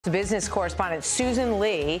Business correspondent Susan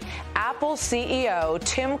Li, Apple CEO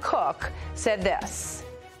Tim Cook said this.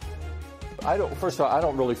 First of all, I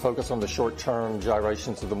don't really focus on the short-term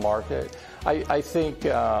gyrations of the market. I think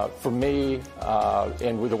for me,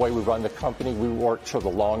 and with the way we run the company, we work to the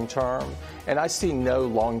long term. And I see no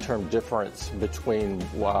long-term difference between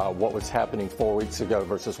what was happening 4 weeks ago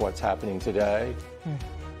versus what's happening today.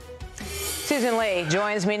 Susan Li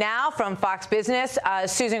joins me now from Fox Business.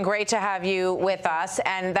 Susan, great to have you with us.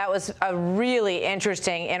 And that was a really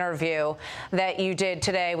interesting interview that you did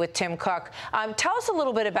today with Tim Cook. Tell us a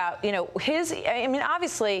little bit about,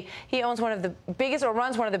 obviously he owns one of the biggest, or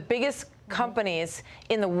runs one of the biggest companies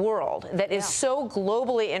in the world that is so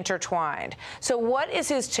globally intertwined. So what is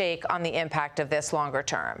his take on the impact of this longer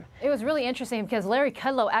term? It was really interesting because Larry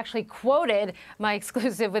Kudlow actually quoted my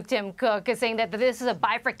exclusive with Tim Cook as saying that this is a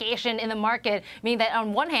bifurcation in the market, meaning that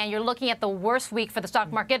on one hand, you're looking at the worst week for the stock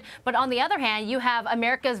market, but on the other hand, you have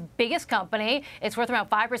America's biggest company. It's worth around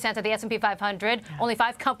 5% of the S&P 500. Only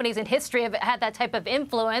 5 companies in history have had that type of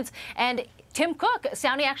influence. And Tim Cook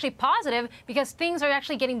sounding actually positive because things are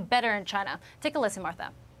actually getting better in China. Take a listen, Martha.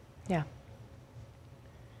 Yeah.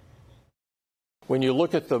 When you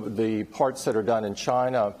look at the parts that are done in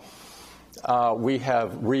China, we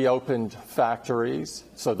have reopened factories.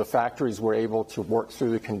 So the factories were able to work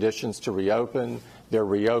through the conditions to reopen. They're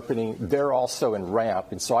reopening. They're also in ramp.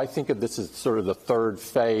 And so I think of this as sort of the third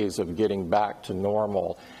phase of getting back to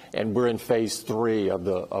normal. And we're in phase 3 of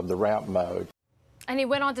the ramp mode. And he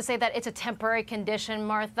went on to say that it's a temporary condition,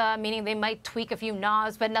 Martha, meaning they might tweak a few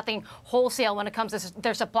knobs, but nothing wholesale when it comes to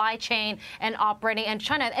their supply chain and operating in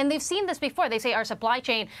China. And they've seen this before. They say our supply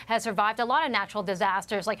chain has survived a lot of natural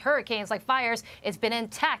disasters like hurricanes, like fires. It's been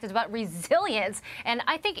intact. It's about resilience. And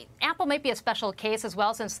I think Apple might be a special case as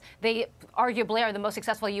well, since they arguably are the most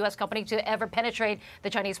successful U.S. company to ever penetrate the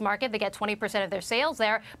Chinese market. They get 20% of their sales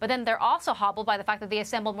there. But then they're also hobbled by the fact that they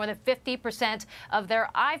assembled more than 50% of their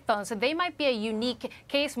iPhones. So they might be a unique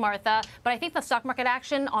case, Martha, but I think the stock market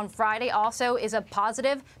action on Friday also is a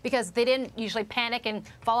positive because they didn't usually panic and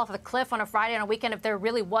fall off the cliff on a Friday and a weekend if there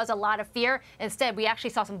really was a lot of fear. Instead, we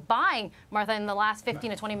actually saw some buying, Martha, in the last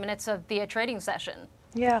 15 to 20 minutes of the trading session.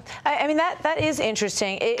 Yeah, I mean, that is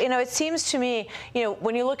interesting. It seems to me,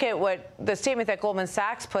 when you look at what the statement that Goldman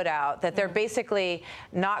Sachs put out, that they're basically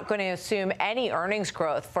not going to assume any earnings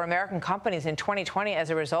growth for American companies in 2020 as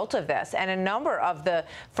a result of this. And a number of the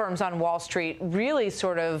firms on Wall Street really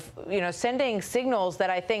sort of, sending signals that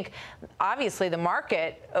I think, obviously, the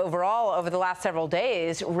market overall over the last several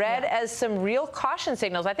days read as some real caution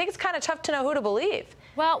signals. I think it's kind of tough to know who to believe.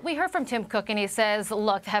 Well, we heard from Tim Cook, and he says,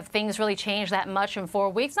 look, have things really changed that much in 4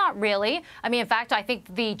 weeks? Not really. I mean, in fact, I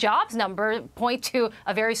think the jobs number point to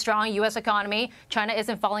a very strong U.S. economy. China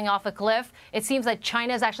isn't falling off a cliff. It seems that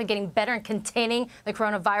China is actually getting better in containing the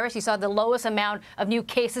coronavirus. You saw the lowest amount of new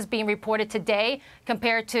cases being reported today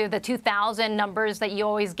compared to the 2,000 numbers that you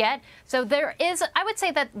always get. So there is, I would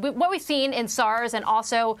say that what we've seen in SARS and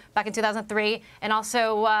also back in 2003 and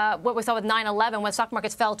also what we saw with 9/11 when stock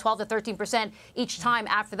markets fell 12 to 13% each time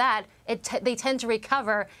after that, they tend to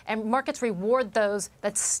recover, and markets reward those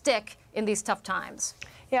that stick in these tough times.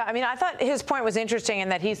 Yeah, I mean, I thought his point was interesting in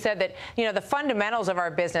that he said that, the fundamentals of our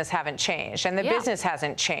business haven't changed and the business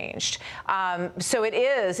hasn't changed. So it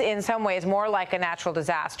is, in some ways, more like a natural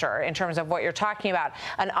disaster in terms of what you're talking about,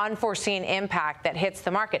 an unforeseen impact that hits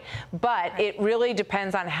the market. But it really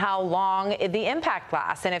depends on how long the impact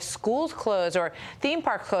lasts. And if schools close or theme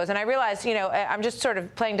parks close, and I realize, I'm just sort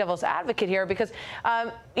of playing devil's advocate here because,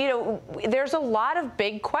 there's a lot of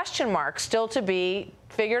big question marks still to be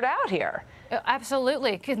figured out here.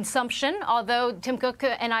 Absolutely. Consumption, although Tim Cook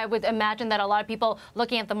and I would imagine that a lot of people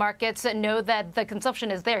looking at the markets know that the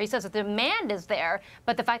consumption is there. He says that the demand is there,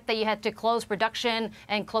 but the fact that you had to close production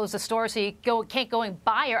and close the store so you can't go and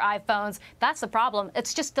buy your iPhones, that's the problem.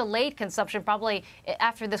 It's just delayed consumption probably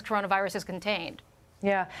after this coronavirus is contained.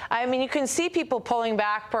 Yeah, I mean, you can see people pulling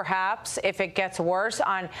back, perhaps, if it gets worse,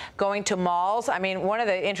 on going to malls. I mean, one of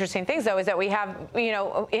the interesting things, though, is that we have,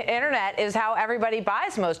 internet is how everybody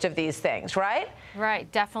buys most of these things, right?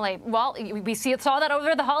 Right, definitely. Well, we saw that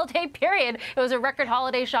over the holiday period. It was a record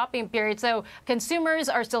holiday shopping period. So consumers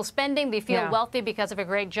are still spending. They feel wealthy because of a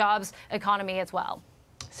great jobs economy as well.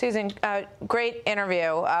 Susan, great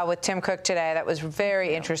interview with Tim Cook today. That was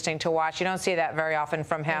very interesting to watch. You don't see that very often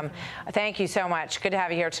from him. Thank you so much. Good to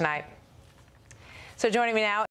have you here tonight. So joining me now